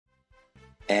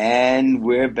And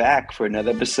we're back for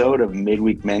another episode of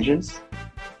Midweek Mentions.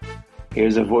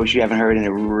 Here's a voice you haven't heard in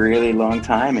a really long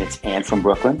time. It's Ann from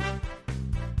Brooklyn.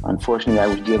 Unfortunately, I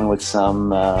was dealing with some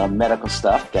medical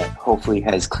stuff that hopefully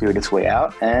has cleared its way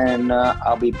out. And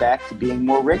I'll be back to being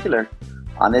more regular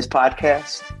on this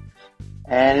podcast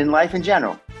and in life in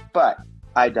general. But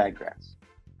I digress.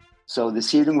 So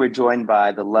this evening, we're joined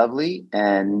by the lovely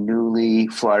and newly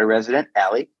Florida resident,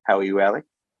 Allie. How are you, Allie?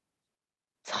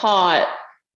 It's hot.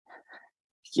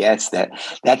 Yes, that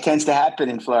tends to happen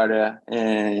in Florida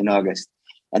in August.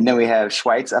 And then we have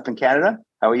Schweitz up in Canada.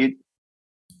 How are you?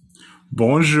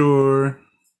 Bonjour.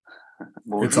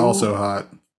 Bonjour. It's also hot.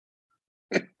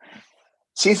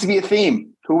 Seems to be a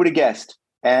theme. Who would have guessed?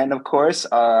 And of course,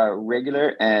 our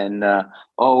regular and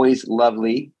always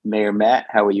lovely Mayor Matt.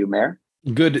 How are you, Mayor?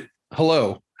 Good.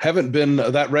 Hello. Haven't been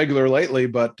that regular lately,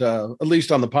 but at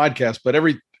least on the podcast. But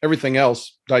everything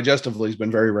else digestively has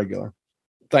been very regular.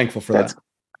 Thankful for that.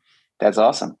 That's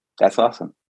awesome. That's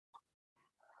awesome.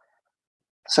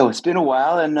 So it's been a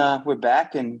while, and we're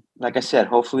back. And like I said,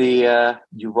 hopefully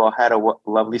you've all had a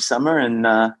lovely summer,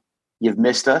 and you've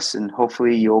missed us. And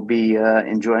hopefully you'll be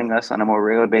enjoying us on a more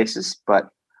regular basis. But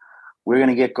we're going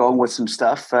to get going with some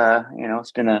stuff.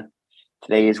 It's been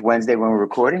today is Wednesday when we're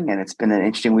recording, and it's been an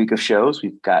interesting week of shows.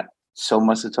 We've got so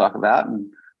much to talk about,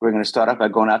 and we're going to start off by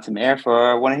going out to Mayor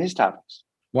for one of his topics.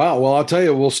 Wow. Well, I'll tell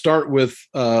you, we'll start with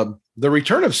the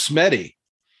return of Smelly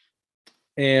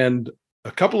and a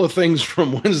couple of things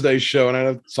from Wednesday's show. And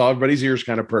I saw everybody's ears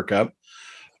kind of perk up.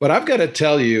 But I've got to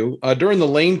tell you, during the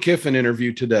Lane Kiffin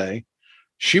interview today,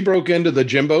 she broke into the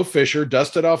Jimbo Fisher,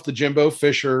 dusted off the Jimbo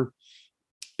Fisher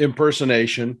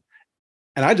impersonation.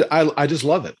 And I just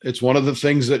love it. It's one of the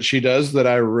things that she does that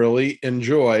I really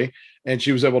enjoy. And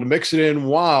she was able to mix it in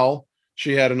while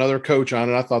she had another coach on,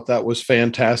 and I thought that was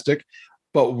fantastic.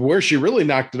 But where she really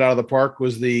knocked it out of the park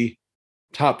was the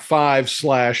top 5 /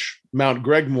 Mount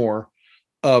Gregmore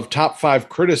of top 5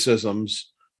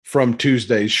 criticisms from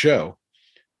Tuesday's show.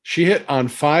 She hit on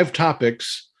 5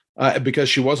 topics because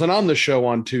she wasn't on the show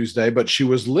on Tuesday, but she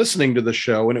was listening to the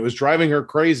show, and it was driving her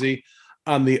crazy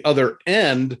on the other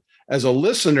end as a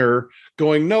listener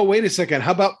going, no, wait a second.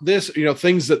 How about this?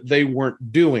 Things that they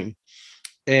weren't doing.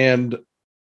 And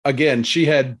again, she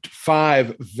had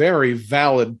 5 very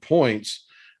valid points.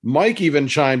 Mike even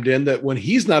chimed in that when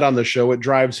he's not on the show, it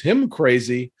drives him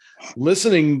crazy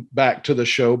listening back to the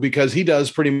show because he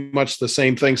does pretty much the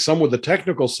same thing, some with the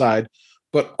technical side,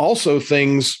 but also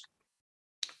things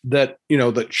that,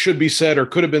 that should be said or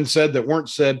could have been said that weren't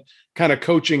said, kind of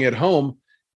coaching at home.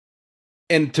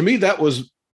 And to me, that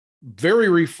was very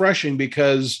refreshing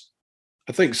because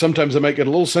I think sometimes I might get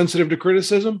a little sensitive to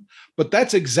criticism, but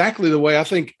that's exactly the way I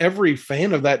think every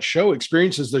fan of that show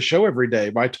experiences the show every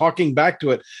day, by talking back to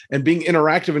it and being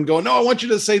interactive and going, no, I want you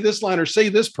to say this line or say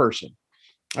this person.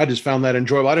 I just found that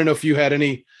enjoyable. I don't know if you had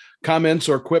any comments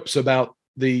or quips about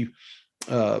the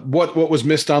what was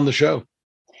missed on the show.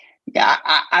 Yeah,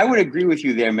 I would agree with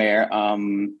you there, Mayor.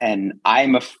 And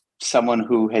I'm someone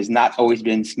who has not always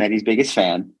been Smetty's biggest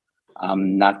fan.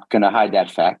 I'm not going to hide that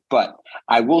fact, but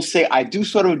I will say I do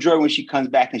sort of enjoy when she comes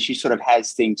back and she sort of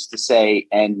has things to say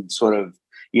and sort of,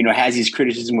 has these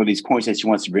criticism or these points that she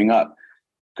wants to bring up.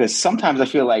 Because sometimes I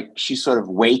feel like she sort of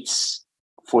waits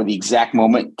for the exact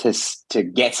moment to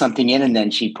get something in, and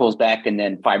then she pulls back, and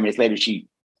then 5 minutes later she,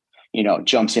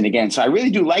 jumps in again. So I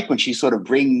really do like when she sort of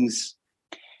brings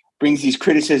these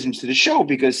criticisms to the show,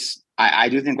 because I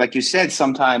do think, like you said,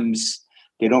 sometimes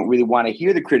they don't really want to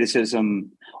hear the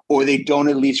criticism, or they don't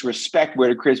at least respect where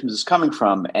the criticism is coming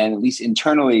from. And at least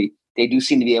internally, they do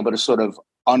seem to be able to sort of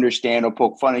understand or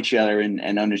poke fun at each other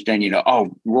and understand,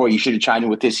 oh, Roy, you should have chimed in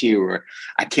with this here, or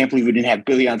I can't believe we didn't have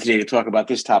Billy on today to talk about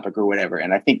this topic or whatever.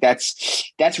 And I think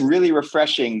that's really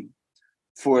refreshing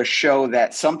for a show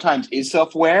that sometimes is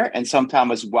self-aware and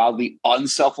sometimes is wildly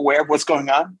unself-aware of what's going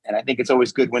on. And I think it's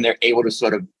always good when they're able to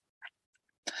sort of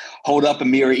hold up a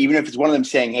mirror, even if it's one of them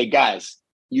saying, hey, guys,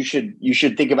 you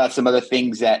should think about some other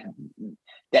things that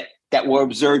were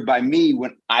observed by me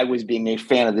when I was being a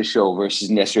fan of the show versus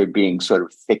necessarily being sort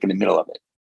of thick in the middle of it.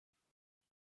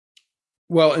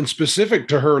 Well, and specific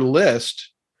to her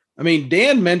list, I mean,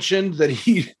 Dan mentioned that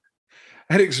he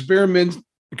had experimented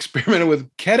with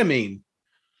ketamine,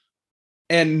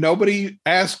 and nobody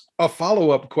asked a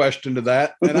follow-up question to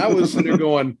that. And I was sitting there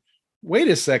going, wait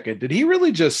a second, did he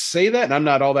really just say that? And I'm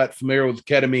not all that familiar with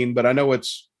ketamine, but I know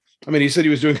he said he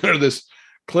was doing under this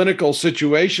clinical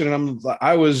situation. And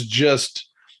I was just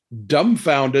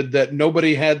dumbfounded that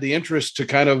nobody had the interest to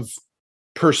kind of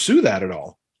pursue that at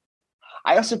all.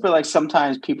 I also feel like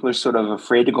sometimes people are sort of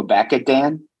afraid to go back at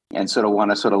Dan and sort of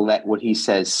want to sort of let what he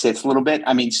says sit a little bit.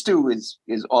 I mean, Stu is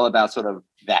all about sort of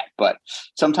that, but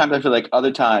sometimes I feel like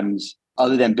other times,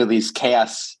 other than Billy's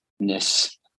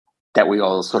chaosness that we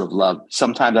all sort of love,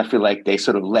 sometimes I feel like they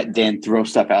sort of let Dan throw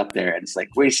stuff out there, and it's like,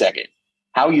 wait a second,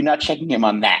 how are you not checking him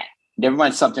on that? Never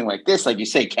mind something like this, like you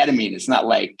say, ketamine. It's not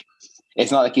like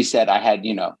you said, I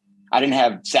didn't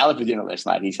have salad for dinner last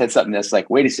night. He said something that's like,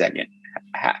 wait a second,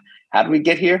 how do we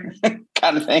get here?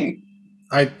 Kind of thing.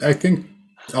 I think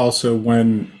also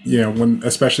when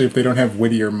especially if they don't have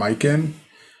Whitty or Mike in,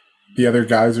 the other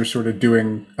guys are sort of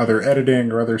doing other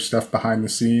editing or other stuff behind the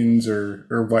scenes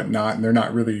or whatnot, and they're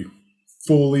not really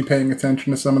fully paying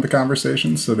attention to some of the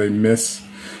conversations, so they miss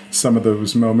some of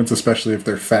those moments, especially if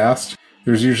they're fast.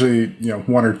 There's usually,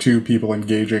 one or two people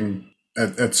engaging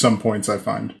at some points, I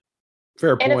find.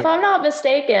 Fair point. And if I'm not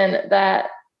mistaken, that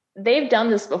they've done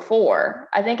this before.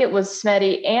 I think it was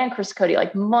Smetty and Chris Cody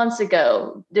like months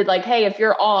ago did like, hey, if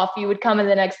you're off, you would come in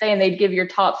the next day and they'd give your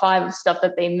top 5 of stuff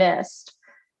that they missed.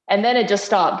 And then it just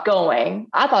stopped going.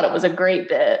 I thought it was a great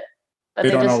bit, but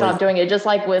they just stopped doing it. Just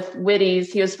like with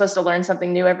Whitty's, he was supposed to learn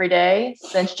something new every day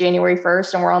since January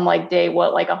 1st. And we're on like day,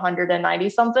 190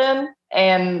 something.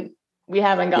 And we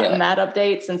haven't gotten that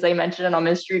update since they mentioned it on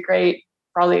Mystery Crate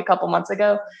probably a couple months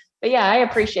ago. But yeah, I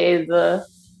appreciated the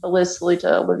Liz salute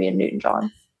to Olivia Newton-John.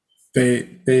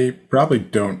 They probably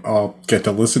don't all get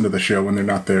to listen to the show when they're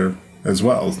not there as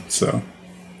well. So,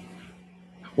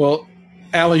 well,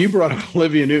 Alan, you brought up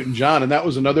Olivia Newton-John, and that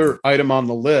was another item on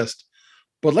the list.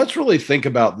 But let's really think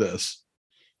about this.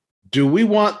 Do we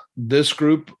want this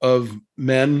group of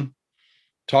men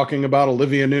talking about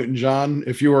Olivia Newton-John?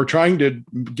 If you are trying to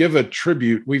give a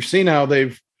tribute, we've seen how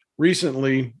they've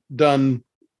recently done,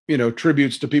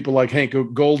 tributes to people like Hank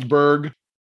Goldberg.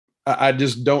 I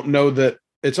just don't know that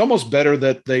it's almost better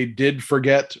that they did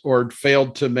forget or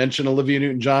failed to mention Olivia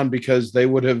Newton-John, because they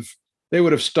would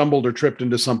have stumbled or tripped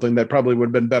into something that probably would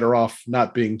have been better off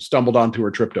not being stumbled onto or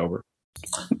tripped over.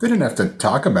 They didn't have to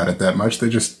talk about it that much. They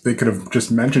could have just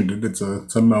mentioned it. It's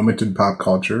a moment in pop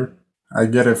culture. I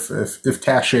get if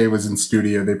Taché was in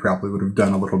studio, they probably would have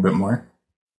done a little bit more.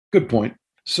 Good point.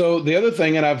 So the other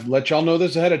thing, and I've let y'all know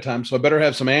this ahead of time, so I better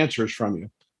have some answers from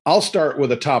you. I'll start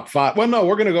with a top 5. Well, no,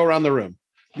 we're going to go around the room.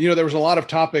 There was a lot of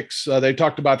topics. They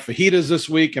talked about fajitas this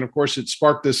week, and of course it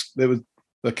sparked this. The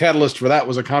catalyst for that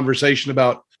was a conversation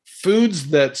about foods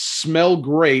that smell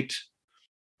great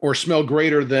or smell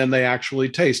greater than they actually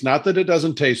taste. Not that it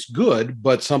doesn't taste good,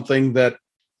 but something that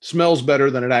smells better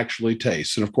than it actually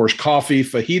tastes. And of course, coffee,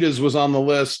 fajitas was on the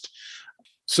list.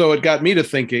 So it got me to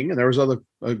thinking, and there was other,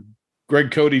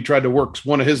 Greg Cody tried to work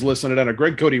one of his lists on it on a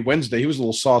Greg Cody Wednesday. He was a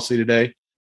little saucy today,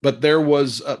 but there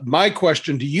was, my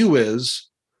question to you is,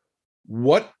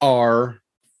 what are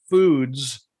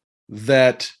foods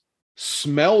that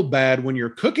smell bad when you're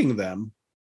cooking them,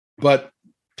 but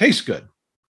taste good?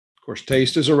 Of course,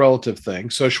 taste is a relative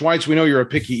thing. So Schweitz, we know you're a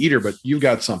picky eater, but you've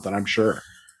got something, I'm sure.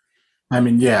 I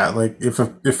mean, yeah, like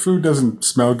if food doesn't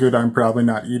smell good, I'm probably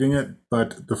not eating it.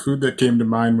 But the food that came to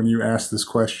mind when you asked this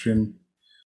question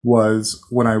was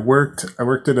when I worked at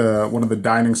one of the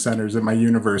dining centers at my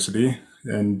university.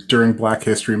 And during Black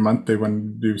History Month, they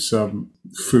went to do some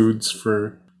foods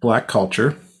for Black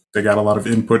culture. They got a lot of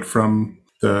input from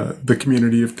the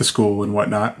community of the school and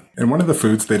whatnot. And one of the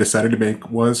foods they decided to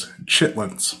make was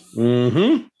chitlins.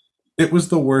 Mm-hmm. It was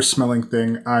the worst smelling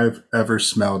thing I've ever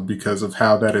smelled because of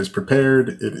how that is prepared.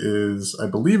 It is, I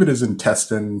believe it is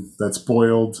intestine that's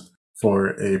boiled for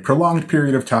a prolonged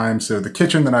period of time. So the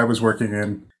kitchen that I was working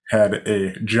in had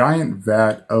a giant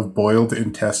vat of boiled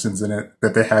intestines in it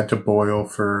that they had to boil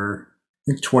for,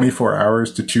 I think, 24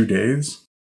 hours to 2 days.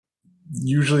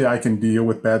 Usually I can deal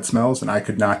with bad smells, and I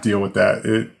could not deal with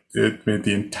that. It made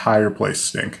the entire place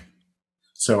stink.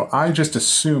 So I just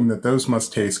assume that those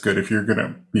must taste good if you're going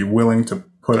to be willing to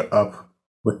put up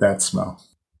with that smell.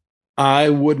 I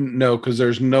wouldn't know, because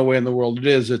there's no way in the world it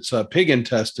is. It's pig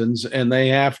intestines, and they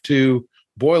have to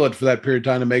boil it for that period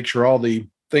of time to make sure all the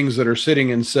things that are sitting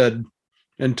in said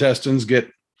intestines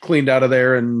get cleaned out of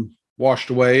there and washed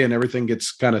away, and everything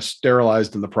gets kind of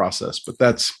sterilized in the process.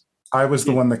 But I was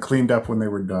the one that cleaned up when they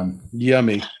were done.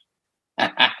 Yummy.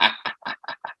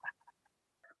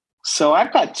 So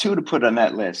I've got 2 to put on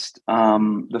that list.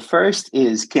 The first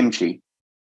is kimchi,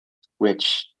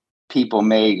 which people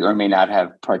may or may not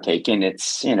have partaken.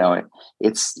 It's,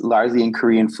 it's largely in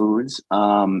Korean foods.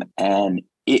 And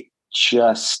it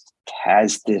just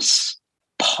has this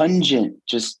pungent,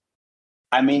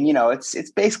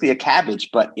 it's basically a cabbage,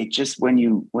 but it just, when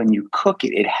you cook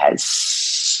it, it has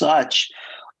such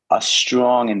a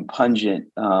strong and pungent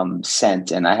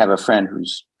scent. And I have a friend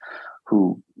who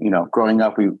who, growing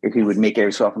up, if he would make it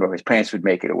every so often, or his parents would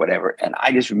make it or whatever. And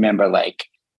I just remember, like,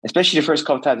 especially the first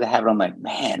couple times I have it, I'm like,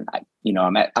 man,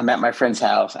 I'm at my friend's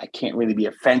house. I can't really be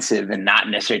offensive and not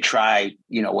necessarily try,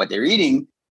 what they're eating.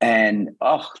 And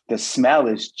the smell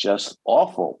is just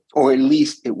awful, or at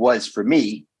least it was for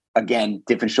me. Again,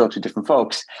 different strokes for different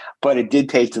folks, but it did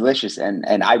taste delicious.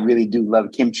 And I really do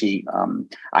love kimchi.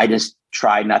 I just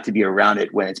try not to be around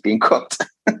it when it's being cooked,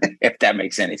 if that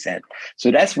makes any sense. So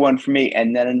that's one for me.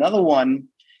 And then another one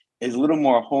is a little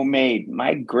more homemade.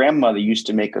 My grandmother used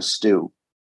to make a stew,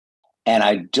 and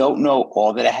I don't know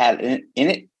all that it had in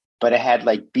it, but it had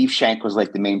like beef shank was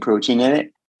like the main protein in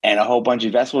it, and a whole bunch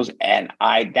of vegetables. And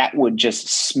that would just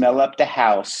smell up the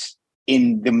house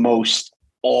in the most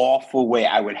awful way.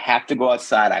 I would have to go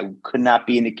outside. I could not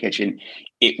be in the kitchen.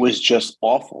 It was just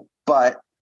awful. But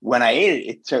when I ate it,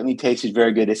 it certainly tasted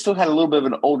very good. It still had a little bit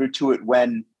of an odor to it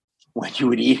when you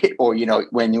would eat it, or,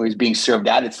 when it was being served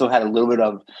out. It still had a little bit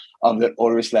of the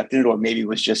odorous left in it, or maybe it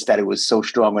was just that it was so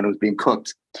strong when it was being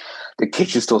cooked. The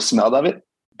kitchen still smelled of it.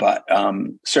 But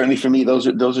certainly for me, those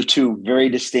are two very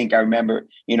distinct. I remember,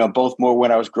 both more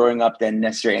when I was growing up than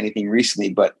necessarily anything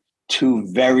recently, but two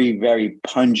very, very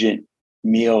pungent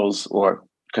meals, or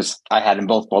because I had them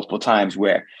both multiple times,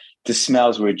 where the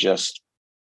smells were just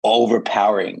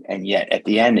overpowering, and yet at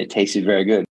the end it tasted very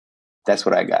good. That's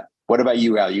what I got. What about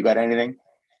you, Al? You got anything?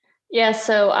 Yeah,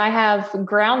 so I have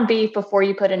ground beef before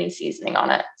you put any seasoning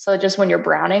on it. So just when you're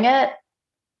browning it,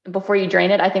 before you drain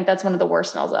it, I think that's one of the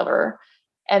worst smells ever.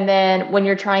 And then when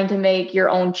you're trying to make your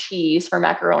own cheese for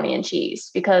macaroni and cheese,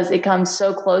 because it comes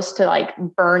so close to like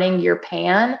burning your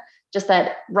pan, just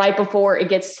that right before it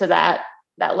gets to that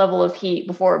level of heat,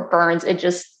 before it burns, it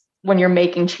just, when you're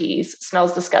making cheese,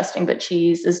 smells disgusting, but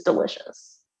cheese is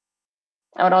delicious.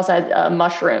 I would also add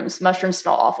mushrooms. Mushrooms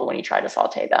smell awful when you try to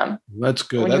saute them. That's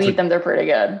good. When you eat them, they're pretty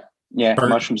good. Yeah,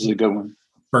 mushrooms is a good one.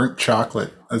 Burnt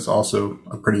chocolate is also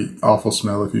a pretty awful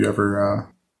smell if you ever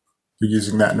you're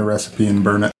using that in a recipe and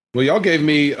burn it. Well, y'all gave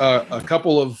me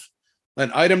an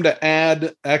item to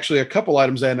add, actually a couple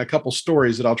items and a couple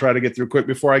stories that I'll try to get through quick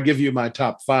before I give you my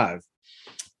top five.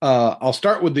 I'll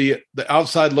start with the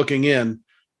outside looking in.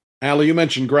 Allie, you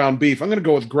mentioned ground beef. I'm going to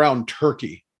go with ground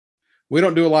turkey. We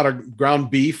don't do a lot of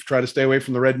ground beef, try to stay away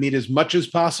from the red meat as much as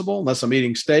possible, unless I'm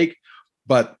eating steak.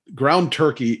 But ground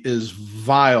turkey is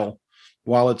vile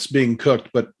while it's being cooked,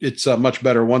 but it's much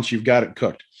better once you've got it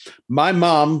cooked. My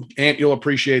mom, Aunt, you'll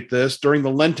appreciate this, during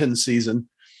the Lenten season,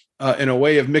 in a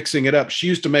way of mixing it up, she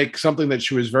used to make something that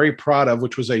she was very proud of,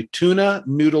 which was a tuna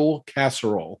noodle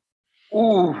casserole.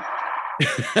 Ooh.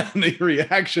 And the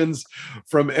reactions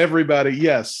from everybody,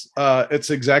 yes, it's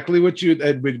exactly what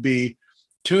it would be.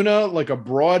 Tuna, like a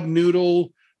broad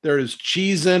noodle. There is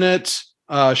cheese in it.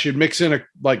 She'd mix in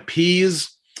like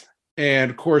peas, and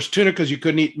of course tuna, because you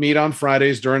couldn't eat meat on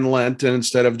Fridays during Lent. And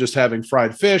instead of just having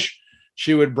fried fish,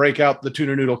 she would break out the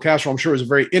tuna noodle casserole. I'm sure it was a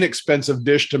very inexpensive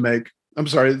dish to make. I'm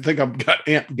sorry, I think I've got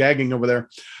Aunt gagging over there.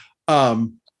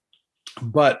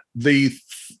 But the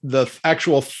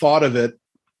actual thought of it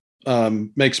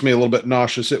makes me a little bit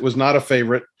nauseous. It was not a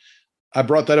favorite. I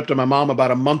brought that up to my mom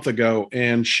about a month ago,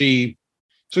 and she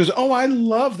says, "Oh, I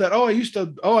love that.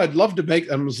 I'd love to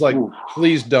make." I was like, "Ooh.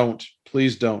 Please don't.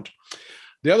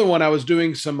 The other one, I was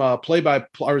doing some I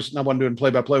was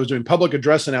doing public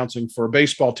address announcing for a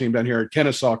baseball team down here at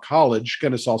Kennesaw College,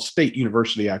 Kennesaw State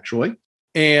University, actually.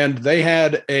 And they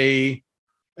had an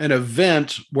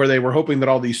event where they were hoping that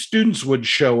all these students would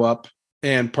show up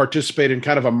and participate in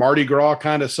kind of a Mardi Gras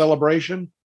kind of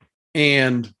celebration.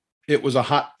 And it was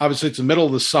obviously it's the middle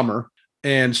of the summer,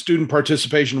 and student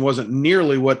participation wasn't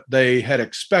nearly what they had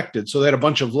expected. So they had a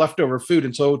bunch of leftover food.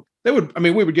 And so we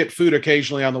would get food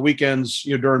occasionally on the weekends,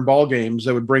 during ball games.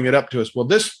 They would bring it up to us. Well,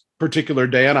 this particular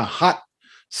day, on a hot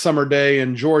summer day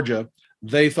in Georgia,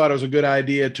 they thought it was a good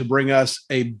idea to bring us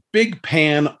a big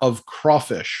pan of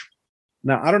crawfish.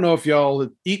 Now, I don't know if y'all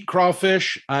eat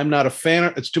crawfish. I'm not a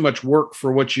fan. It's too much work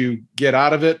for what you get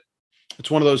out of it.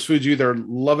 It's one of those foods, you either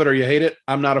love it or you hate it.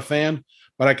 I'm not a fan.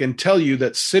 But I can tell you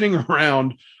that sitting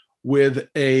around with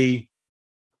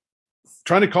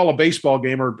trying to call a baseball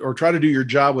game or try to do your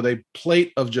job with a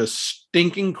plate of just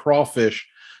stinking crawfish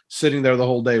sitting there the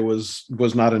whole day was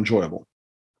not enjoyable.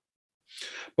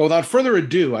 But without further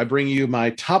ado, I bring you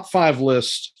my top 5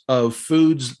 list of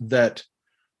foods that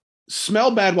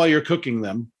smell bad while you're cooking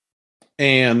them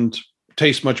and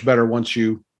taste much better once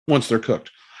they're cooked.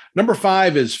 Number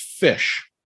 5 is fish.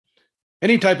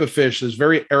 Any type of fish that's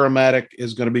very aromatic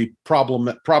is going to be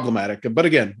problematic. But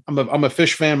again, I'm a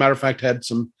fish fan. Matter of fact, had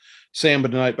some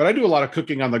salmon tonight, but I do a lot of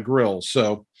cooking on the grill,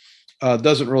 so it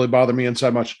doesn't really bother me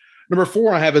inside much. Number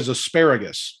 4 I have is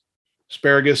asparagus.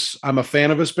 Asparagus, I'm a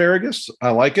fan of asparagus.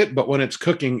 I like it, but when it's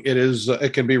cooking,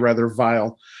 it can be rather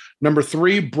vile. Number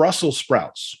 3, Brussels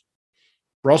sprouts.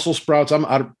 Brussels sprouts,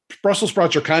 Brussels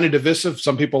sprouts are kind of divisive.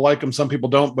 Some people like them, some people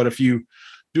don't. But if you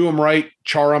do them right,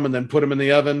 char them, and then put them in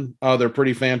the oven, they're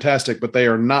pretty fantastic, but they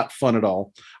are not fun at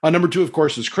all. Number 2, of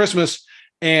course, is Christmas.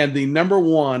 And the number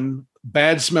 1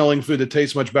 bad smelling food that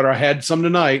tastes much better, I had some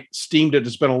tonight, steamed it.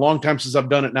 It's been a long time since I've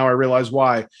done it. Now I realize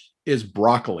why, is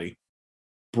broccoli.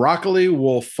 Broccoli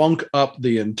will funk up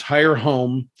the entire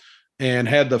home, and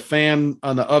had the fan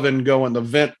on the oven go and the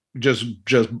vent just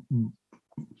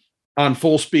on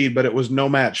full speed, but it was no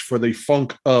match for the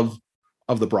funk of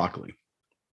the broccoli.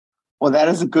 Well, that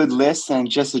is a good list. And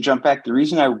just to jump back, the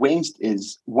reason I winced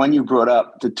is when you brought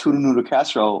up the tuna noodle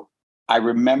casserole, I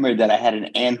remembered that I had an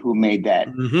aunt who made that.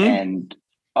 Mm-hmm. And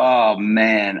oh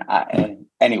man.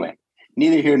 Anyway,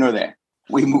 neither here nor there.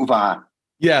 We move on.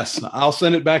 Yes, I'll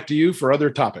send it back to you for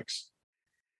other topics.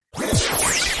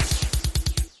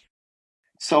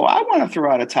 So I want to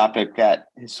throw out a topic that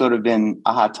has sort of been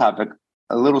a hot topic,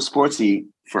 a little sportsy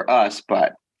for us,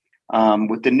 but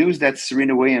with the news that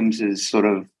Serena Williams is sort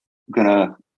of going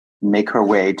to make her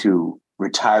way to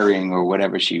retiring or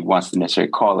whatever she wants to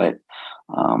necessarily call it,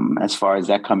 as far as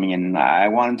that coming in, I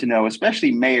wanted to know,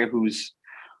 especially Mayor, who's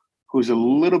a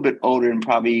little bit older and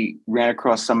probably ran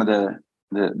across some of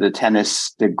the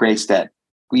tennis, the greats that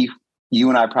you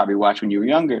and I probably watched when you were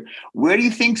younger. Where do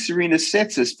you think Serena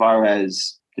sits as far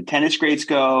as the tennis greats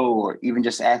go, or even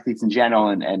just athletes in general,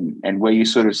 and where you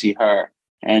sort of see her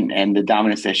and the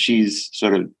dominance that she's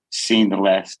sort of seen the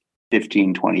last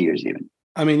 15, 20 years even?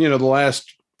 I mean, the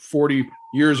last 40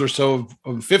 years or so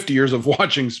of 50 years of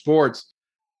watching sports,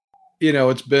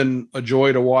 it's been a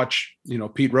joy to watch,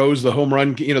 Pete Rose, the home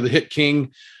run, the hit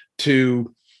king,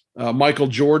 to Michael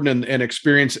Jordan, and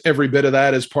experience every bit of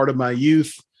that as part of my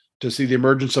youth, to see the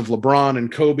emergence of LeBron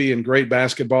and Kobe and great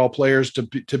basketball players,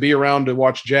 to be around to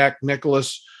watch Jack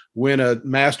Nicklaus win a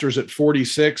Masters at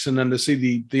 46, and then to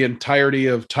see the entirety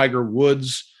of Tiger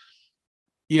Woods.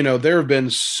 There have been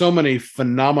so many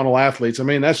phenomenal athletes. I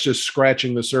mean, that's just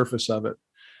scratching the surface of it.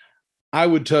 I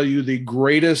would tell you the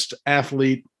greatest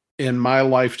athlete in my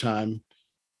lifetime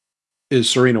is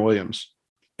Serena Williams.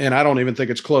 And I don't even think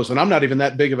it's close. And I'm not even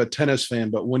that big of a tennis fan,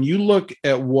 but when you look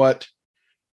at what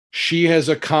she has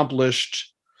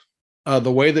accomplished,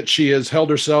 the way that she has held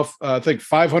herself, I think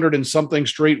 500 and something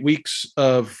straight weeks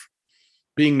of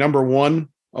being number one,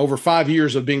 over 5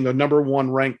 years of being the number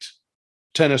 1 ranked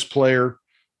tennis player.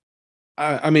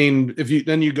 I mean, if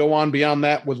you go on beyond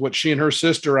that with what she and her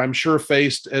sister, I'm sure,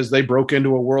 faced as they broke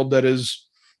into a world that is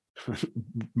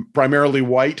primarily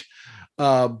white,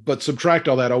 but subtract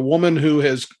all that. A woman who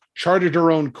has charted her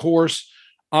own course,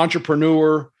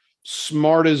 entrepreneur,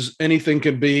 smart as anything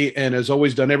can be, and has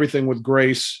always done everything with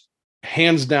grace.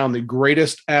 Hands down, the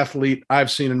greatest athlete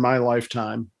I've seen in my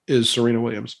lifetime is Serena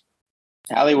Williams.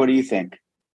 Allie, what do you think?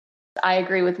 I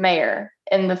agree with Mayor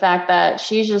in the fact that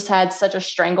she's just had such a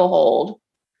stranglehold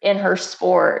in her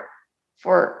sport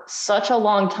for such a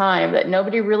long time that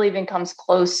nobody really even comes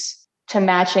close to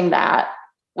matching that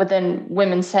within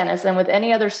women's tennis. And with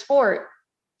any other sport,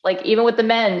 like even with the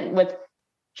men, with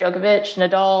Djokovic,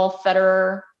 Nadal,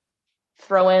 Federer,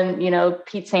 throw in,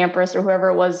 Pete Sampras or whoever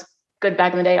it was good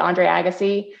back in the day, Andre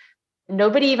Agassi,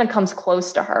 nobody even comes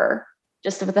close to her,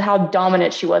 just with how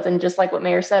dominant she was. And just like what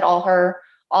Mayor said, all her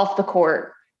off the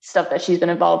court stuff that she's been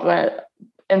involved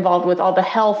with, all the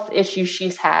health issues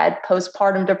she's had,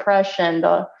 postpartum depression,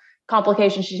 the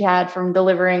complications she had from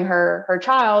delivering her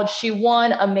child. She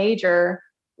won a major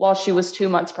while she was 2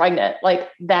 months pregnant. Like,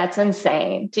 that's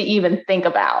insane to even think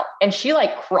about. And she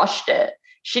crushed it.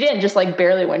 She didn't just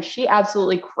barely win. She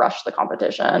absolutely crushed the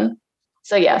competition.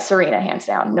 So yeah, Serena, hands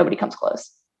down, nobody comes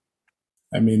close.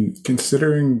 I mean,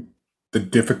 considering the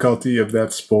difficulty of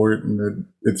that sport, and that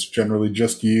it's generally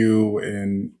just you,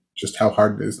 and just how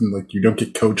hard it is, and you don't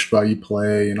get coached while you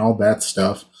play and all that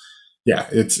stuff. Yeah,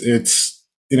 it's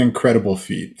an incredible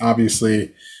feat.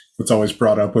 Obviously, what's always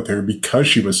brought up with her, because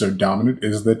she was so dominant,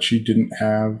 is that she didn't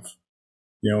have,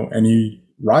 any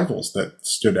rivals that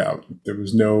stood out. There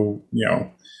was no,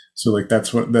 so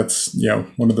that's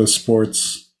one of those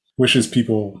sports wishes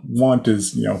people want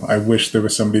is, I wish there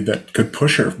was somebody that could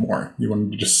push her more. You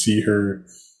wanted to just see her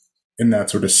in that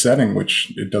sort of setting,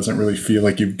 which it doesn't really feel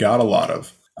like you've got a lot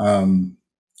of.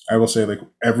 I will say,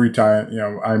 every time,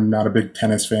 I'm not a big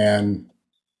tennis fan.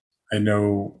 I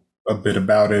know a bit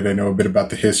about it. I know a bit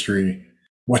about the history.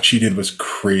 What she did was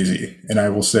crazy. And I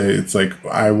will say, it's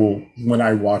when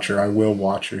I watch her, I will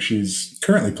watch her. She's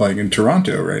currently playing in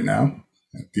Toronto right now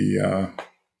at the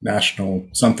national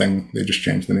something. They just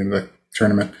changed the name of the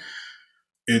tournament.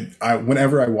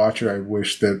 whenever I watch her, I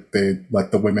wish that they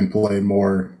let the women play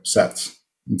more sets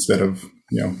instead of,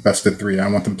 best of 3. I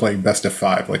want them playing best of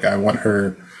 5. Like, I want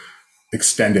her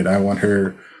extended. I want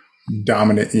her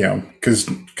dominant, because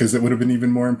it would have been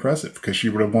even more impressive, because she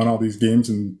would have won all these games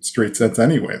in straight sets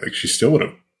anyway. Like, she still would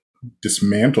have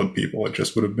dismantled people. It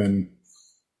just would have been,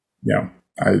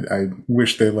 I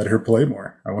wish they let her play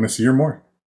more. I want to see her more.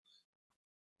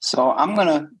 So I'm going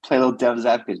to play a little devil's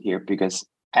advocate here, because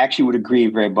I actually would agree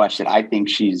very much that I think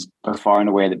she's by far and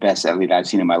away the best athlete I've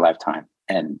seen in my lifetime.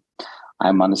 And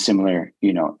I'm on a similar,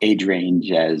 age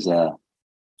range as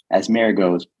Mary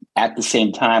goes. At the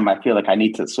same time, I feel like I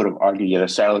need to sort of argue the other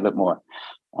side a little bit more.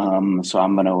 So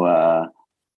I'm going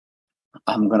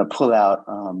to pull out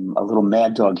a little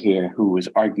mad dog here who was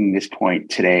arguing this point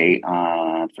today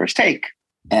on First Take,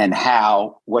 and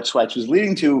how what she was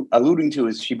alluding to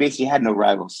is she basically had no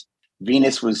rivals.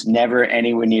 Venus was never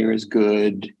anywhere near as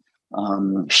good.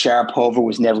 Sharapova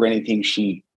was never anything.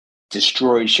 She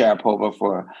destroyed Sharapova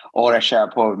for all that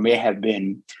Sharapova may have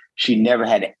been. She never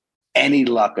had any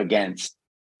luck against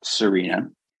Serena.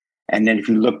 And then if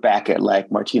you look back at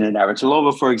like Martina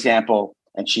Navratilova, for example,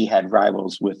 and she had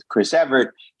rivals with Chris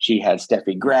Evert, she had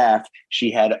Steffi Graf, she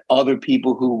had other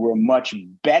people who were much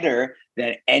better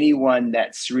than anyone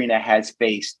that Serena has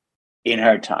faced in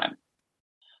her time.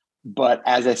 But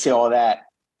as I say all that,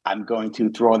 I'm going to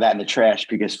throw that in the trash,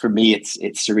 because for me,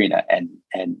 it's Serena,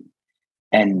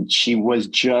 and she was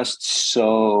just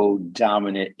so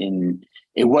dominant.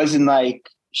 It wasn't like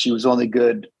she was only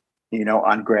good,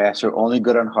 on grass or only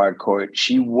good on hard court.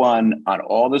 She won on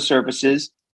all the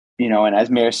surfaces, and as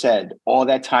Mayor said, all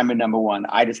that time at number 1.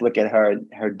 I just look at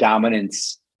her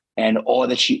dominance and all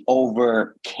that she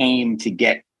overcame to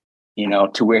get,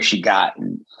 to where she got,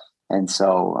 and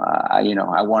so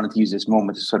I wanted to use this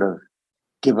moment to sort of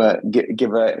give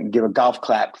a golf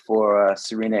clap for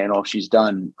Serena and all she's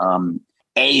done.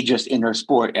 A, just in her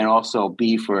sport, and also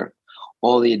B, for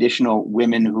all the additional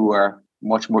women who are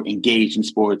much more engaged in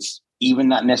sports, even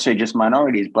not necessarily just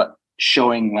minorities, but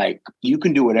showing like you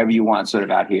can do whatever you want sort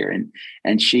of out here.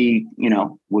 And she,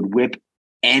 would whip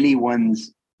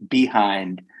anyone's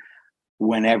behind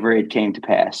whenever it came to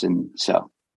pass. And so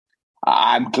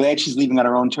I'm glad she's leaving on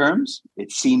her own terms.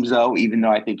 It seems though, even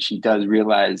though I think she does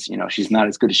realize, she's not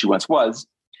as good as she once was,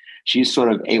 she's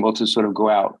sort of able to sort of go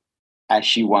out as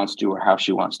she wants to or how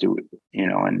she wants to,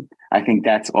 and I think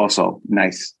that's also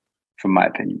nice from my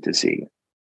opinion to see.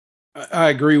 I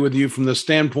agree with you from the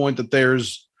standpoint that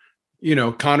there's,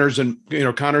 Connors and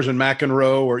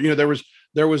McEnroe, or,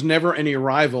 there was never any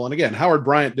rival. And again, Howard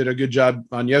Bryant did a good job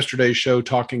on yesterday's show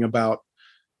talking about,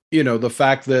 the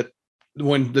fact that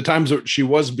when the times that she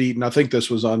was beaten, I think this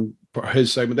was on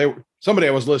his segment, somebody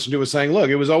I was listening to was saying, look,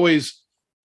 it was always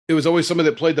somebody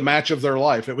that played the match of their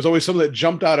life. It was always somebody that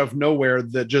jumped out of nowhere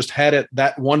that just had it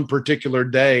that one particular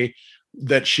day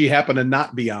that she happened to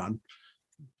not be on.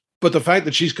 But the fact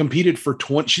that she's competed for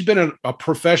she's been a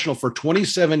professional for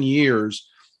 27 years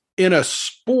in a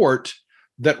sport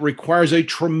that requires a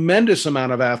tremendous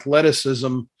amount of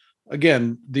athleticism.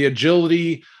 Again, the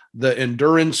agility, the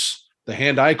endurance, the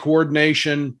hand-eye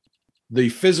coordination, the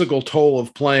physical toll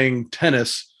of playing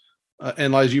tennis.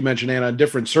 And as you mentioned, Anna, on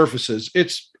different surfaces,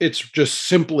 it's just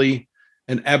simply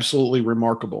and absolutely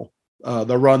remarkable,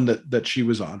 the run that she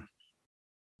was on.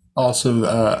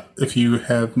 Also, if you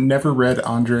have never read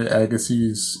Andre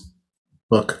Agassi's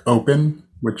book Open,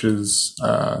 which is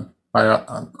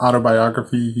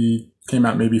autobiography, he came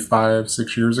out maybe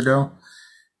 5-6 years ago,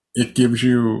 it gives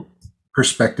you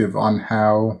perspective on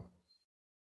how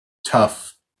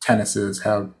tough tennis is,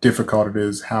 how difficult it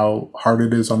is, how hard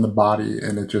it is on the body,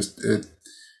 and it's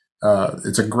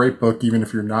a great book, even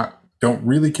if don't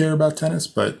really care about tennis,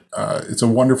 but it's a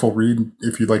wonderful read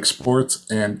if you like sports,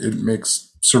 and it makes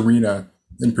Serena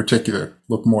in particular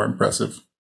look more impressive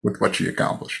with what she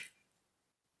accomplished.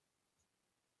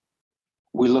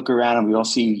 We look around and we all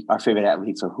see our favorite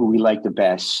athletes or who we like the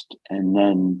best. And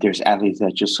then there's athletes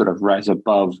that just sort of rise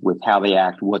above with how they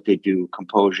act, what they do,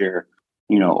 composure,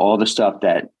 all the stuff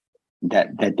that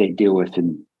they deal with.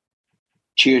 And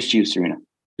cheers to you, Serena.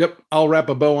 Yep. I'll wrap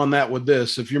a bow on that with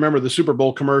this. If you remember the Super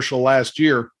Bowl commercial last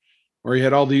year, where you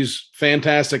had all these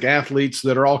fantastic athletes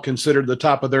that are all considered the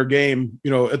top of their game,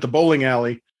 at the bowling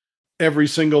alley, every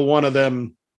single one of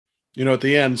them, at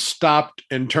the end stopped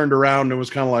and turned around and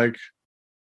was kind of like,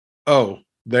 oh,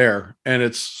 there. And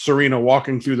it's Serena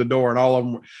walking through the door, and all of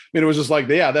them, it was just like,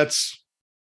 yeah, that's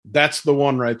the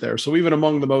one right there. So even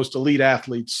among the most elite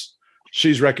athletes,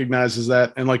 she's recognized as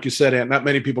that. And like you said, Aunt, not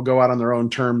many people go out on their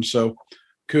own terms. So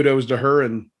kudos to her.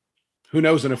 And who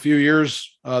knows, in a few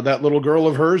years, that little girl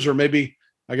of hers, or maybe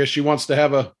I guess she wants to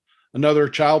have another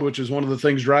child, which is one of the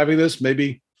things driving this.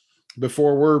 Maybe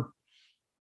before we're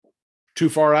too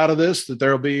far out of this, that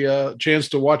there'll be a chance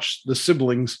to watch the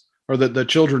siblings or the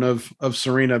children of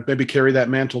Serena maybe carry that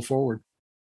mantle forward.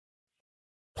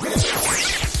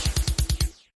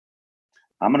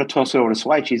 I'm going to toss it over to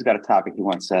Swipe. He's got a topic he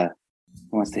wants to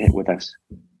hit with us.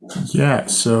 Yeah,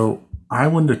 so I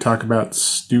wanted to talk about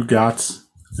Stu Gatz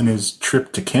and his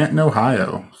trip to Canton,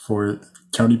 Ohio for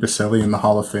Tony Baselli in the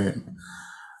Hall of Fame.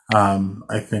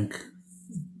 I think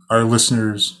our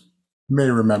listeners may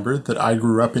remember that I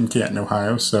grew up in Canton,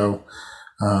 Ohio, so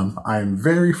I'm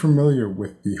very familiar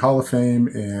with the Hall of Fame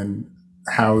and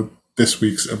how this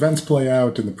week's events play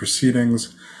out and the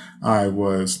proceedings. I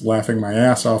was laughing my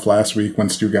ass off last week when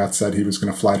Stu Gatz said he was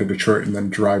going to fly to Detroit and then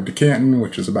drive to Canton,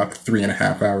 which is about a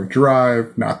 3.5-hour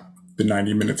drive, not the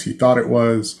 90 minutes he thought it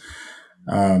was.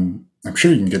 I'm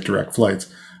sure you can get direct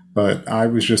flights, but I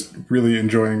was just really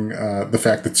enjoying the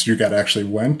fact that Stu Gatz actually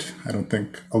went. I don't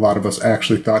think a lot of us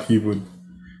actually thought he would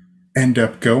end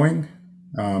up going.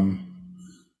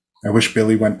 I wish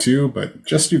Billy went too, but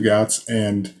just Stu Gatz.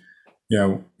 And,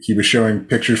 he was showing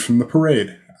pictures from the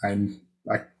parade. I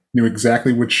knew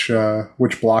exactly which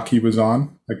block he was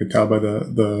on. I could tell by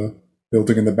the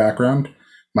building in the background.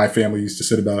 My family used to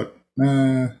sit about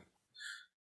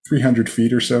 300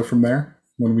 feet or so from there.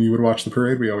 When we would watch the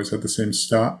parade, we always had the same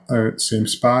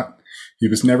spot. He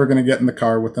was never going to get in the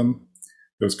car with them.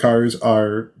 Those cars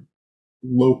are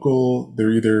local.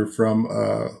 They're either from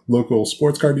a local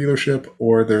sports car dealership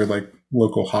or they're like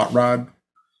local hot rod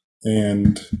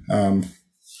and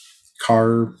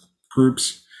car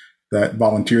groups that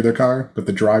volunteer their car, but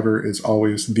the driver is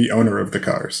always the owner of the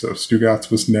car. So Stu Gatz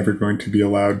was never going to be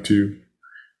allowed to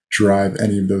drive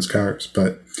any of those cars.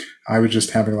 But I was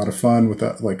just having a lot of fun with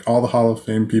all the Hall of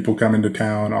Fame people coming to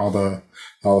town, all the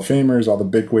Hall of Famers, all the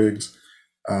bigwigs.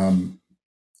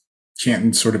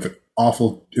 Canton's sort of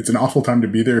awful. It's an awful time to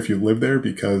be there if you live there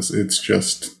because it's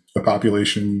just the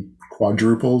population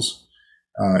quadruples.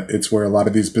 It's where a lot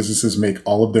of these businesses make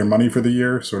all of their money for the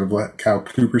year, sort of like how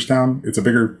Cooperstown. It's a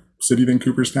bigger city than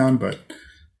Cooperstown, but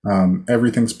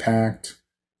everything's packed.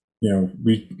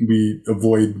 We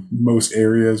avoid most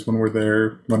areas when we're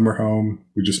there. When we're home,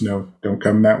 we just know don't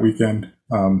come that weekend.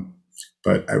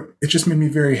 But it just made me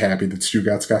very happy that Stu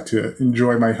Gatz got to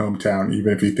enjoy my hometown,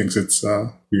 even if he thinks it's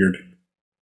weird.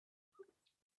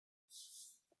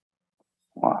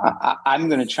 Well, I'm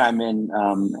going to chime in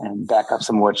and back up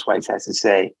some of what Schweitz has to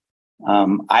say.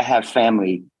 I have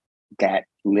family that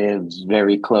lives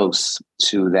very close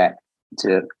to back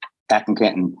in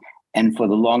Canton. And for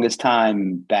the longest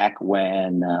time, back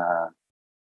when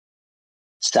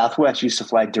Southwest used to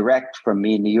fly direct from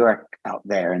me in New York out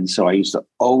there. And so I used to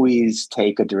always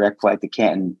take a direct flight to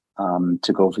Canton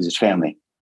to go visit family.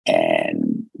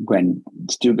 And when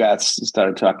Stu Gatz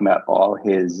started talking about all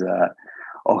his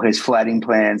flighting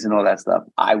plans and all that stuff,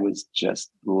 I was just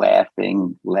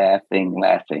laughing.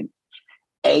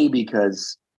 A,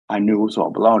 because I knew it was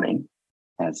all baloney,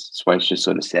 as Spice just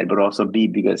sort of said, but also B,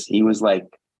 because he was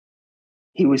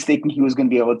thinking he was going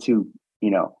to be able to,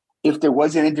 if there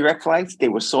was any direct flights, they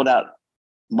were sold out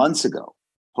months ago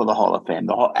for the Hall of Fame.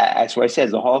 That's what I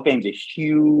said, the Hall of Fame is a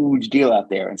huge deal out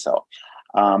there. And so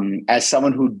as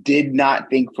someone who did not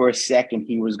think for a second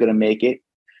he was going to make it,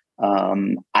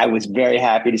 I was very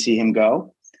happy to see him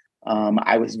go.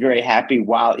 I was very happy.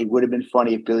 While it would have been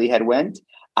funny if Billy had went,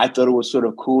 I thought it was sort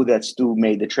of cool that Stu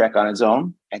made the trek on his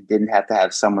own and didn't have to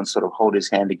have someone sort of hold his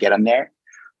hand to get him there.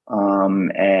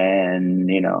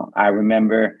 I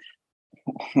remember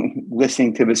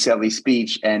listening to Baselli's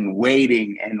speech and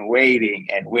waiting, and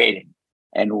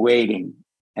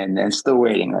then still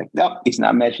waiting. Like, no, he's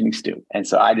not mentioning Stu. And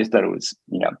so I just thought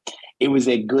it was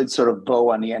a good sort of bow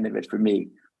on the end of it for me.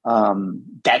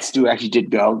 That Stu actually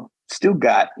did go. Stu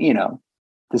got, to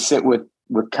sit with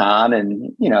Khan,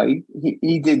 and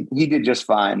he did just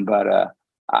fine. But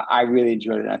I really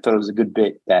enjoyed it. I thought it was a good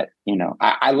bit that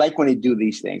I like when they do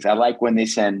these things. I like when they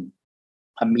send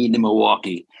a meet in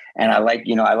Milwaukee, and I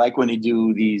like when they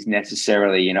do these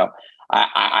necessarily.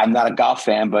 I'm not a golf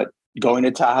fan, but going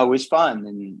to Tahoe is fun,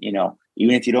 and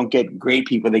even if you don't get great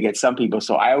people, they get some people.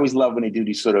 So I always love when they do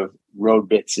these sort of road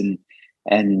bits and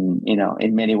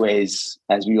in many ways,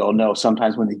 as we all know,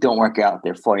 sometimes when they don't work out,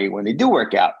 they're funny when they do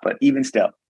work out, but even still.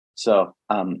 So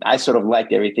I sort of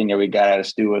liked everything that we got out of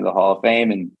Stu in the Hall of Fame,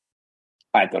 and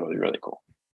I thought it was really cool.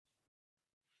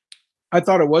 I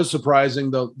thought it was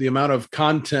surprising, though, the amount of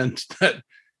content that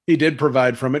he did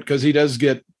provide from it, because he does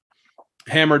get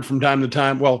hammered from time to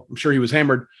time. Well, I'm sure he was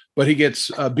hammered, but he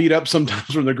gets beat up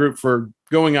sometimes from the group for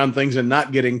going on things and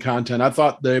not getting content. I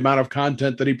thought the amount of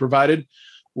content that he provided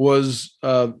was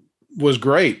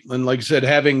great. And like I said,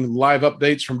 having live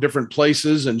updates from different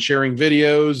places and sharing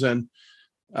videos. And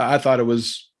I thought it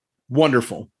was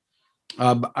wonderful.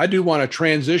 I do want to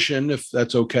transition if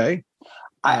that's okay.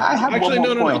 I have actually,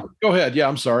 one more no. Go ahead. Yeah,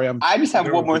 I'm sorry. I just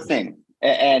have one more thing.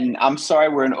 And I'm sorry,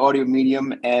 we're an audio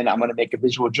medium and I'm going to make a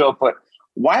visual joke, but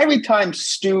why every time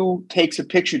Stu takes a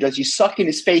picture, does he suck in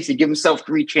his face and give himself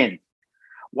 3 chins?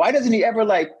 Why doesn't he ever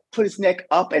like put his neck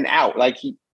up and out? Like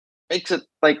he makes it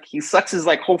like he sucks his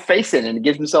like whole face in and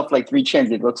gives himself like 3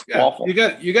 chins. It looks awful. You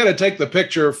got to take the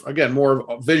picture again, more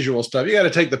visual stuff. You got to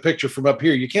take the picture from up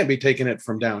here. You can't be taking it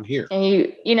from down here. And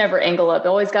you never angle up.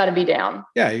 Always got to be down.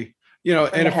 Yeah.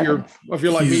 And if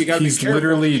you're like me, you got to be careful. He's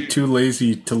literally too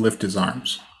lazy to lift his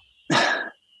arms.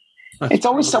 It's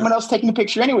always someone else taking the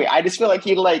picture anyway. I just feel like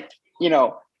he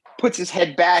puts his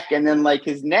head back and then like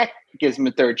his neck gives him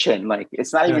a 3rd chin. Like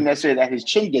it's not even necessary that his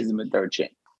chin gives him a 3rd chin.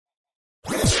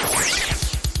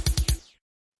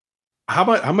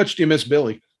 How much do you miss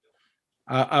Billy?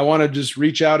 I want to just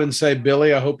reach out and say,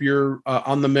 Billy, I hope you're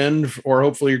on the mend, or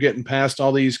hopefully you're getting past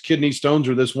all these kidney stones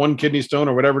or this one kidney stone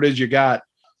or whatever it is you got.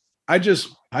 I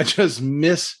just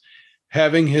miss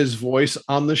having his voice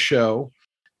on the show.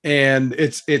 And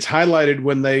it's highlighted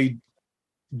when they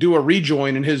do a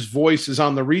rejoin and his voice is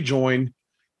on the rejoin.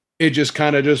 It just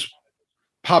kind of just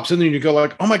pops in there and you go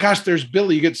like, oh my gosh, there's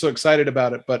Billy. You get so excited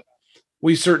about it. But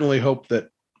we certainly hope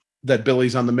that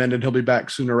Billy's on the mend and he'll be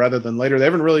back sooner rather than later. They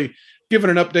haven't really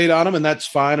given an update on him, and that's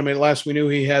fine. I mean, last we knew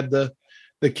he had the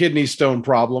kidney stone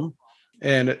problem,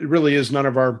 and it really is none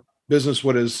of our business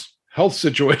what his health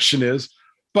situation is.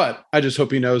 But I just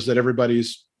hope he knows that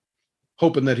everybody's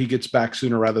hoping that he gets back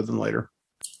sooner rather than later.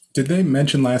 Did they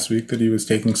mention last week that he was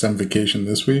taking some vacation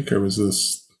this week, or was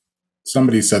this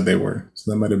somebody said they were?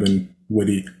 So that might have been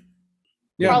witty.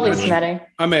 Yeah, probably Smetty.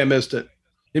 I may have missed it.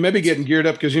 He may be getting geared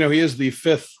up because he is the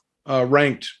 5th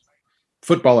ranked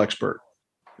football expert.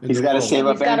 He's got to save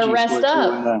up. He's got to rest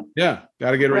up. Yeah,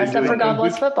 got to get ready. Rest up for God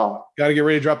Bless Football. Got to get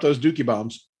ready to drop those dookie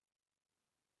bombs.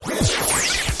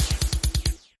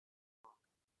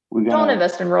 Don't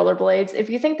invest in rollerblades. If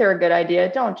you think they're a good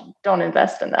idea, don't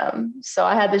invest in them. So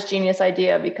I had this genius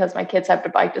idea because my kids have to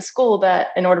bike to school, that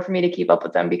in order for me to keep up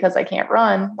with them, because I can't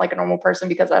run like a normal person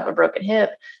because I have a broken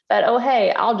hip, that, oh,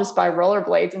 hey, I'll just buy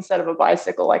rollerblades instead of a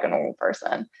bicycle like a normal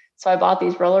person. So I bought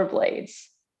these rollerblades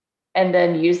and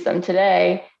then used them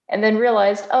today, and then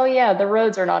realized, oh yeah, the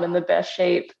roads are not in the best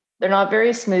shape. They're not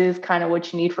very smooth, kind of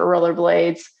what you need for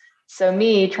rollerblades. So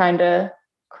me trying to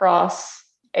cross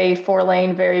a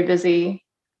 4-lane, very busy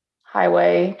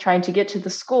highway, trying to get to the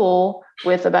school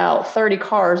with about 30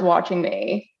 cars watching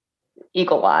me,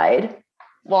 eagle-eyed,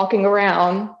 walking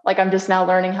around like I'm just now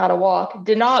learning how to walk.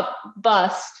 Did not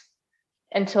bust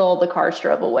until the cars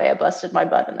drove away. I busted my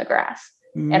butt in the grass.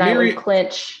 And I would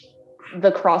clinch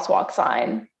the crosswalk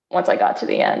sign once I got to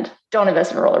the end. Don't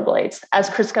invest in rollerblades. As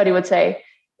Chris Cody would say,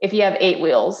 if you have 8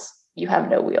 wheels, you have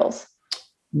no wheels.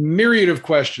 Myriad of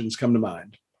questions come to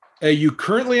mind. You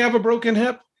currently have a broken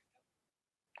hip?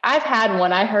 I've had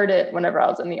one. I heard it whenever I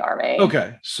was in the Army.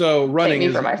 Okay. So running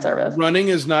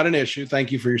is not an issue.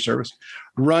 Thank you for your service.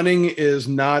 Running is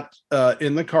not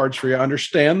in the cards for you. I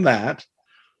understand that.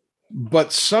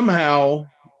 But somehow,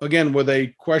 again, with a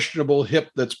questionable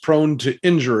hip that's prone to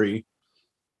injury,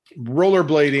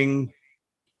 rollerblading,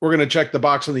 we're going to check the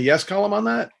box on the yes column on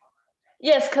that?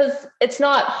 Yes, because it's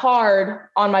not hard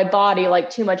on my body,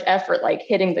 like too much effort, like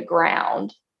hitting the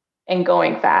ground and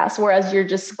going fast, whereas you're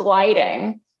just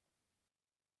gliding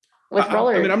with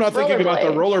roller. I mean, I'm not thinking about the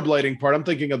rollerblading part. I'm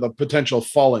thinking of the potential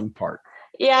falling part.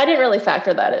 Yeah, I didn't really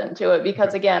factor that into it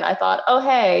because, again, I thought, oh,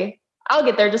 hey, I'll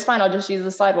get there just fine. I'll just use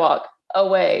the sidewalk. Oh,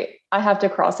 wait, I have to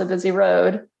cross a busy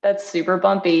road that's super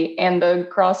bumpy, and the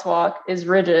crosswalk is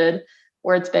rigid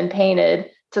where it's been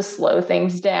painted to slow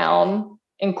things down,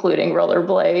 including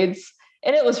rollerblades.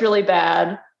 And it was really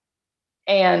bad.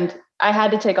 And I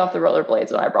had to take off the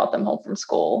rollerblades when I brought them home from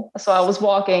school. So I was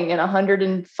walking in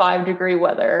 105-degree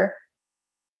weather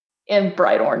in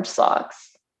bright orange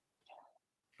socks.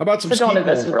 How about some ski poles? Don't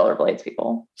invest in rollerblades,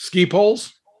 people. Ski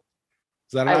poles?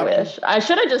 Is that I wish. I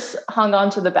should have just hung on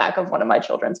to the back of one of my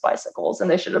children's bicycles and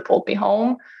they should have pulled me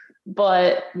home.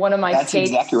 But one of my skates. That's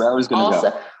exactly where I was going to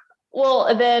go.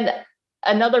 Well, then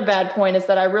another bad point is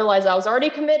that I realized I was already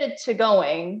committed to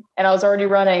going and I was already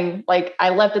running. Like I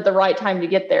left at the right time to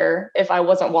get there. If I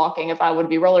wasn't walking, if I would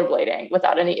be rollerblading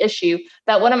without any issue,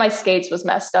 that one of my skates was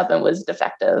messed up and was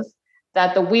defective,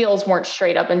 that the wheels weren't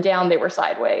straight up and down. They were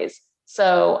sideways.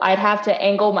 So I'd have to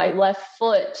angle my left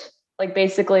foot, like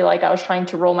basically like I was trying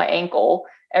to roll my ankle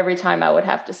every time I would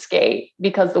have to skate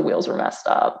because the wheels were messed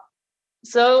up.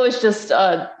 So it was just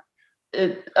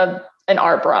an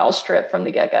art brow strip from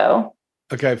the get-go.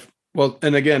 Okay. Well,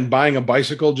 and again, buying a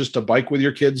bicycle just to bike with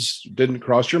your kids didn't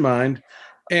cross your mind.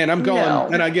 And I'm going, No.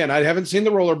 and again, I haven't seen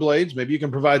the rollerblades. Maybe you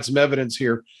can provide some evidence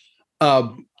here.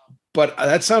 But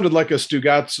that sounded like a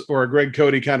Stugatz or a Greg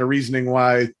Cody kind of reasoning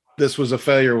why this was a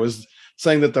failure, was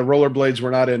saying that the rollerblades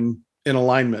were not in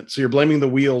alignment. So you're blaming the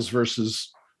wheels versus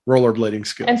rollerblading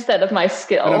skill instead of my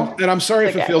skill. And I'm sorry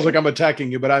if it feels like I'm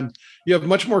attacking you, but you have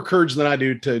much more courage than I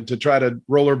do to try to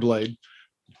rollerblade.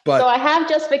 But so I have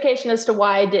justification as to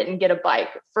why I didn't get a bike.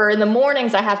 For in the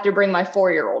mornings, I have to bring my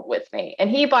 4-year-old with me, and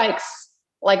he bikes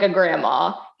like a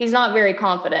grandma. He's not very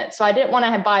confident. So I didn't want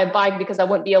to buy a bike because I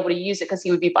wouldn't be able to use it because he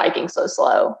would be biking so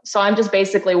slow. So I'm just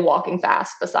basically walking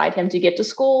fast beside him to get to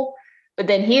school. But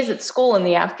then he's at school in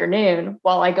the afternoon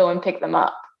while I go and pick them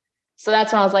up. So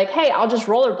that's when I was like, hey, I'll just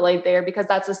rollerblade there because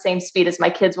that's the same speed as my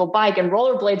kids will bike. And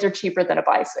rollerblades are cheaper than a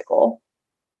bicycle.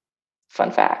 Fun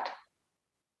fact.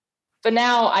 But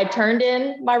now I turned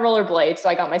in my rollerblades. So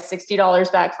I got my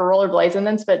 $60 back for rollerblades and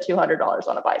then spent $200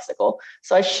 on a bicycle.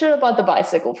 So I should have bought the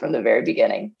bicycle from the very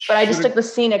beginning. But I just took the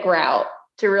scenic route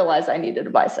to realize I needed a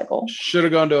bicycle. Should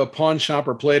have gone to a pawn shop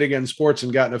or played again sports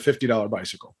and gotten a $50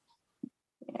 bicycle.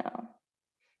 Yeah.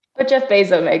 But Jeff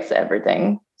Bezos makes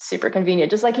everything super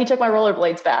convenient. Just like he took my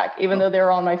rollerblades back, even though they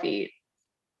were on my feet.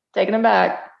 Taking them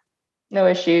back. No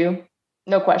issue.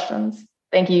 No questions.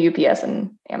 Thank you, UPS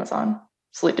and Amazon.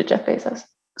 Salute to Jeff Bezos.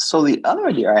 So the other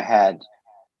idea I had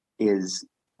is,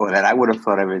 or that I would have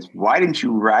thought of, is why didn't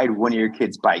you ride one of your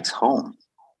kids' bikes home?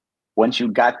 Once you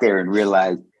got there and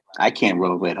realized, I can't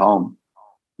rollerblade home,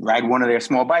 ride one of their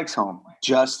small bikes home.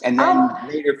 And then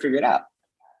later figure it out.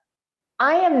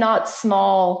 I am not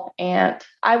small, Aunt.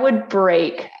 I would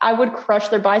break. I would crush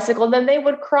their bicycle. Then they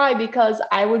would cry because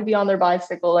I would be on their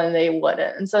bicycle and they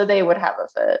wouldn't. And so they would have a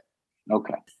fit.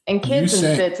 Okay. And kids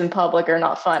and fits in public are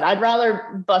not fun. I'd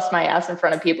rather bust my ass in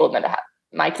front of people than to have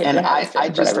my kids. And I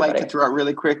just like to throw out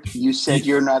really quick. You said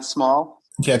you're not small.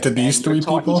 Yeah, to these three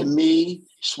people. To me,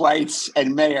 Schweitz,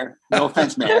 and Mayor. No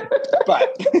offense, Mayor.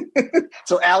 But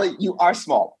so Allie, you are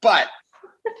small, but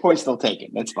point still taken.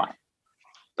 That's fine.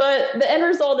 But the end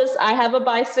result is I have a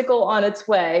bicycle on its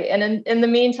way. And in the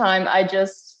meantime, I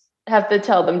just have to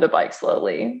tell them to bike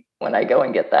slowly when I go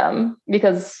and get them,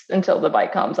 because until the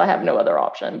bike comes, I have no other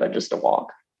option but just to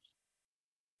walk.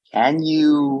 Can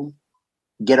you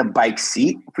get a bike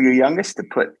seat for your youngest to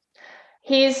put?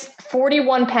 He's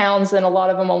 41 pounds and a lot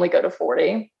of them only go to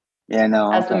 40. Yeah,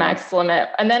 no. As the max limit.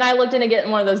 And then I looked into getting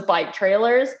one of those bike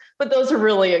trailers, but those are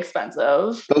really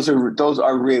expensive. Those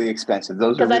are really expensive.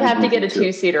 Because I'd have to get a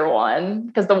 2-seater one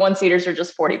because the 1-seaters are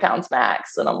just 40 pounds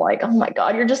max. And I'm like, oh my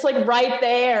God, you're just like right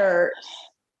there.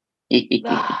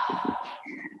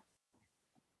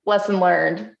 Lesson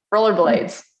learned.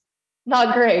 Rollerblades.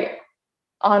 Not great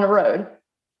on a road.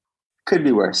 Could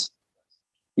be worse.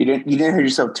 You didn't hurt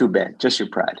yourself too bad. Just your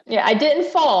pride. Yeah, I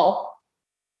didn't fall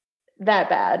that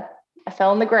bad. I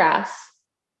fell in the grass,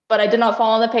 but I did not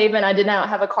fall on the pavement. I did not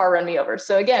have a car run me over.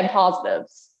 So again,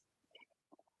 positives.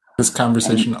 This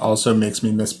conversation also makes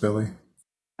me miss Billy.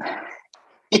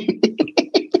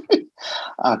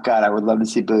 Oh God, I would love to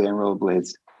see Billy on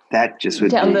rollerblades. That just would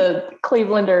down the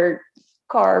Clevelander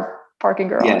car parking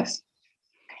garage. Yes.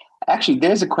 Actually,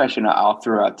 there's a question I'll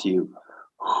throw out to you.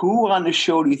 Who on the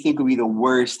show do you think would be the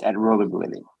worst at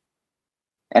rollerblading?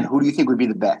 And who do you think would be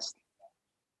the best?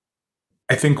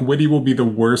 I think Woody will be the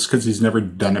worst because he's never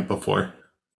done it before.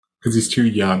 Because he's too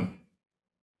young.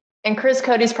 And Chris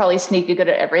Cody's probably sneaky good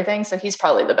at everything, so he's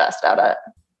probably the best at it.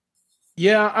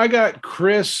 Yeah, I got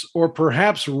Chris, or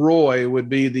perhaps Roy would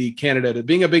be the candidate.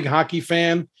 Being a big hockey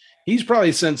fan, he's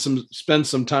probably spent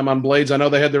some time on blades. I know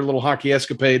they had their little hockey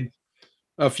escapade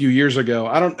a few years ago.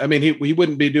 He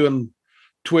wouldn't be doing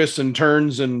twists and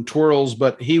turns and twirls,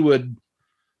 but he would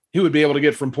be able to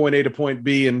get from point A to point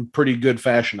B in pretty good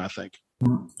fashion, I think.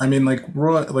 I mean, like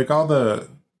Roy, like all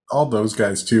those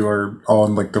guys too are all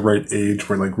in like the right age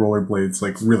where like rollerblades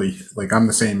like really, like I'm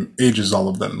the same age as all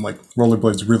of them. Like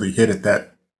rollerblades really hit at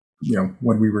that,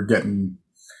 when we were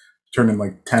turning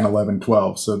like 10, 11,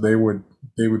 12. So they would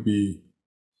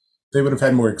have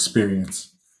had more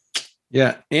experience.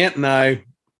 Yeah. Aunt and I,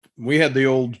 we had the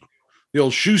old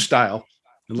shoe style.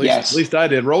 At least I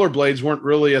did. Rollerblades weren't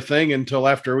really a thing until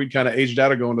after we kind of aged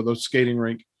out of going to those skating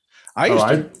rink.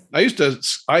 I used to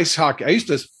ice hockey. I used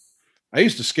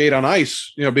to skate on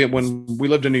ice, when we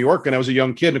lived in New York and I was a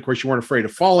young kid. And of course you weren't afraid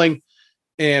of falling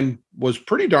and was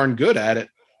pretty darn good at it,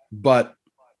 but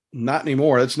not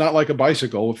anymore. It's not like a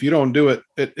bicycle. If you don't do it,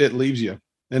 it leaves you.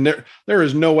 And there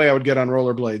is no way I would get on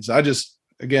rollerblades.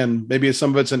 Again, maybe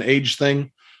some of it's an age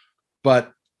thing,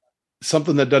 but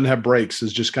something that doesn't have brakes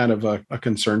is just kind of a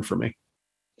concern for me.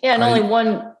 Yeah, and only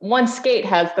one skate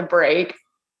has the brake,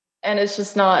 and it's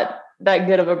just not that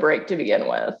good of a brake to begin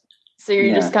with. So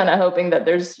you're just kind of hoping that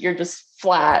you're just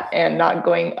flat and not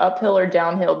going uphill or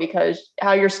downhill, because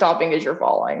how you're stopping is you're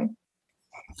falling.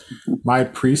 My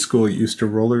preschool used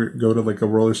to go to like a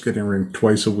roller skating rink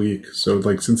twice a week. So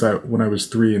like when I was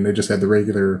 3, and they just had the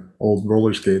regular old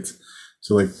roller skates.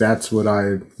 So like that's what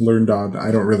I learned on.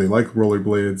 I don't really like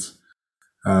rollerblades.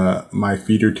 My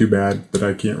feet are too bad that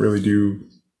I can't really do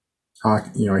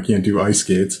hockey. I can't do ice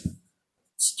skates.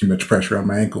 It's too much pressure on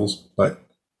my ankles. But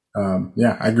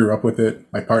I grew up with it.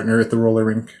 My partner at the roller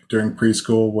rink during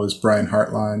preschool was Brian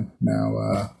Hartline,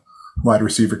 now wide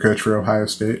receiver coach for Ohio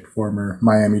State, former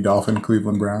Miami Dolphin,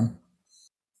 Cleveland Brown.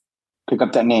 Pick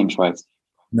up that name, Schweitz.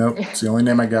 Nope, it's the only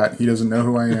name I got. He doesn't know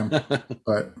who I am.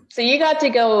 But so you got to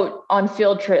go on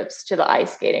field trips to the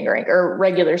ice skating rink or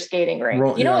regular skating rink.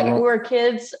 Where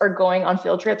kids are going on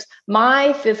field trips.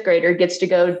 My 5th grader gets to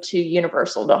go to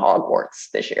Universal to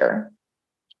Hogwarts this year.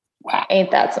 Wow,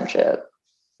 ain't that some shit?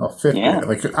 Oh, 5th grade.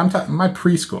 Like I'm talking my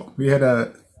preschool. We had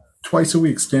a twice a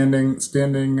week standing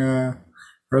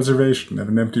reservation at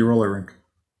an empty roller rink.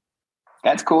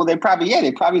 That's cool. They probably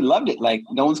loved it. Like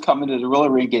no one's coming to the roller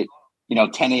rink at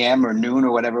 10 a.m. or noon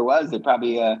or whatever it was. They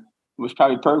probably it was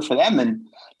probably perfect for them. And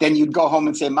then you'd go home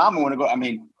and say, "Mom, I want to go." I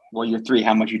mean, well, you're 3.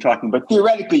 How much are you talking? But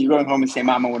theoretically, you're going home and say,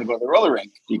 "Mom, I want to go to the roller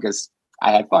rink because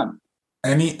I had fun."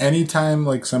 Anytime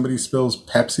like somebody spills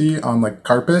Pepsi on like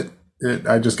carpet,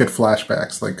 I just get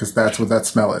flashbacks, like, because that's what that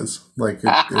smell is. Like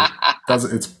it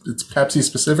doesn't. It's Pepsi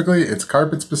specifically. It's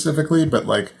carpet specifically. But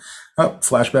like,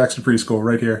 flashbacks to preschool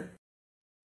right here.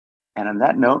 And on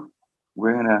that note,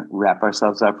 we're gonna wrap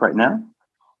ourselves up right now.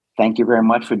 Thank you very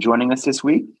much for joining us this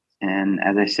week. And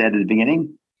as I said at the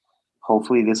beginning,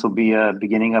 hopefully this will be a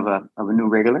beginning of a new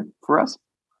regular for us.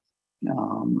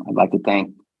 I'd like to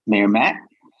thank Mayor Matt,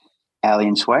 Allie,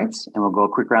 and Schweitz, and we'll go a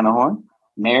quick round the horn.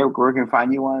 Mayor, where can we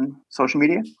find you on social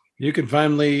media? You can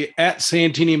find me at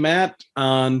Santini Matt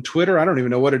on Twitter. I don't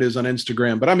even know what it is on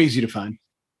Instagram, but I'm easy to find.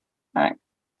 All right.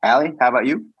 Allie, how about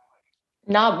you?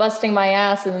 Not busting my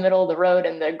ass in the middle of the road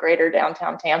in the greater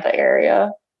downtown Tampa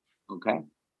area. Okay.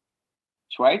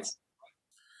 Schweitz?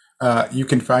 You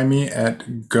can find me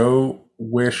at Go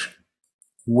Wish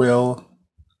Will,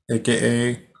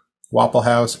 a.k.a. Waffle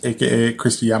House, a.k.a.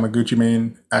 Christy Yamaguchi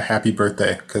Main, a happy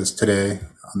birthday, because today,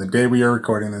 on the day we are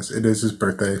recording this, it is his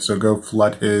birthday. So go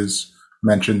flood his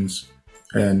mentions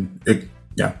and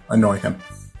annoy him.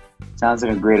 Sounds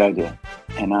like a great idea.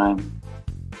 And I'm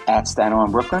at Stano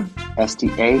in Brooklyn,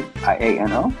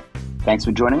 STAIANO. Thanks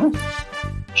for joining us.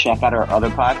 Check out our other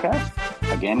podcasts.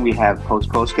 Again, we have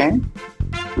Post Game,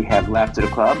 we have Laughter the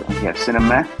Club, and we have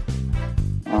Cinema.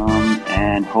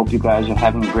 And hope you guys are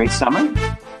having a great summer.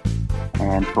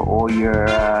 And for all your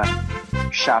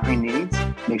shopping needs,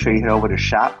 make sure you head over to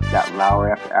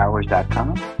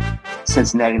shop.lauerafterhours.com.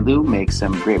 Cincinnati Lou makes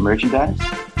some great merchandise.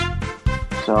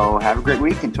 So have a great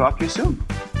week and talk to you soon.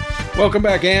 Welcome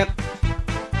back, Ant.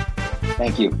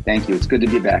 Thank you. It's good to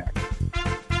be back.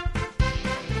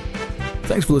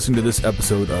 Thanks for listening to this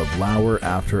episode of Lauer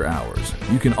After Hours.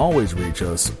 You can always reach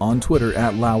us on Twitter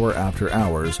at Lauer After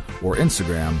Hours or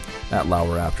Instagram at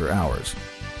Lauer After Hours.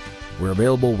 We're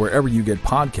available wherever you get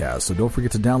podcasts, so don't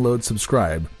forget to download,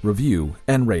 subscribe, review,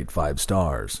 and rate 5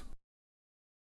 stars.